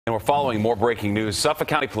And we're following more breaking news. Suffolk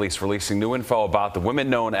County Police releasing new info about the women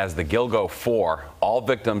known as the Gilgo Four, all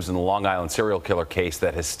victims in the Long Island serial killer case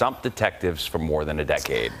that has stumped detectives for more than a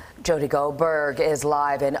decade. Jody Goldberg is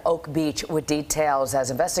live in Oak Beach with details as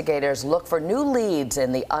investigators look for new leads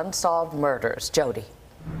in the unsolved murders. Jody.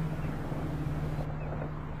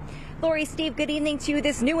 Lori, Steve, good evening to you.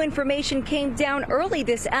 This new information came down early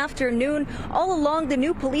this afternoon. All along, the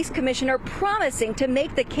new police commissioner promising to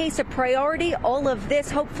make the case a priority. All of this,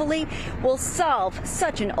 hopefully, will solve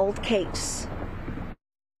such an old case.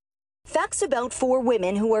 Facts about 4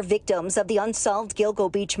 women who are victims of the unsolved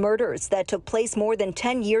Gilgo Beach murders that took place more than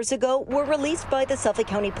 10 years ago were released by the Suffolk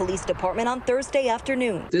County Police Department on Thursday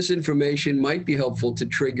afternoon. This information might be helpful to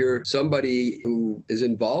trigger somebody who is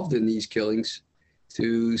involved in these killings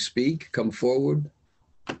to speak, come forward,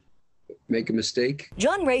 make a mistake.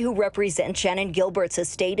 John Ray, who represents Shannon Gilbert's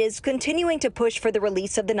estate, is continuing to push for the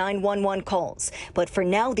release of the 911 calls. But for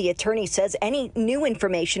now, the attorney says any new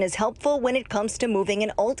information is helpful when it comes to moving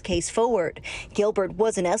an old case forward. Gilbert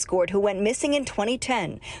was an escort who went missing in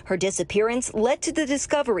 2010. Her disappearance led to the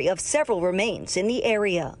discovery of several remains in the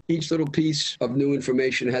area. Each little piece of new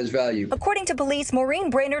information has value. According to police, Maureen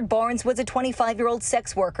Brainerd Barnes was a 25-year-old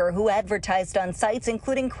sex worker who advertised on sites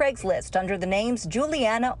including Craigslist under the names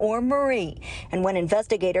Juliana or Marie. And when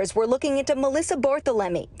investigators were looking into Melissa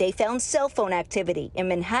Barthelemy, they found cell phone activity in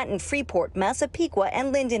Manhattan, Freeport, Massapequa,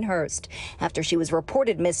 and Lindenhurst. After she was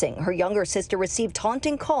reported missing, her younger sister received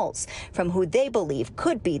haunting calls from who they believe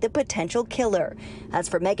could be the potential killer. As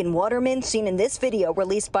for Megan Waterman, seen in this video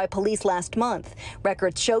released by police last month,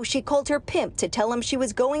 records show she called her pimp to tell him she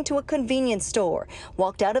was going to a convenience store,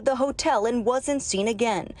 walked out of the hotel, and wasn't seen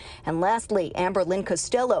again. And lastly, Amber Lynn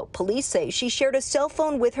Costello, police say she shared a cell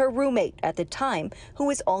phone with her roommate at the time, who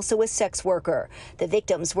is also a sex worker. The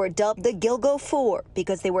victims were dubbed the Gilgo Four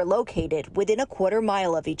because they were located within a quarter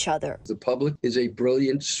mile of each other. The public is a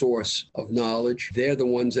brilliant source of knowledge. They're the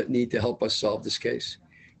ones that need to help us solve this case.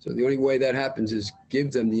 So the only way that happens is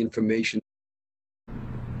give them the information.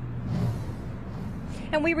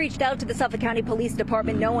 And we reached out to the Suffolk County Police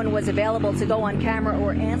Department. No one was available to go on camera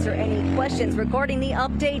or answer any questions regarding the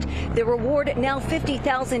update. The reward now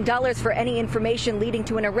 $50,000 for any information leading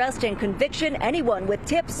to an arrest and conviction. Anyone with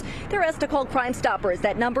tips, they're asked to call Crime Stoppers.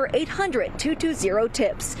 That number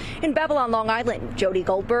 800-220-TIPS. In Babylon, Long Island, Jody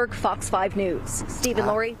Goldberg, Fox 5 News. Steve and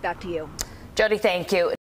Lori, back to you. Jody, thank you.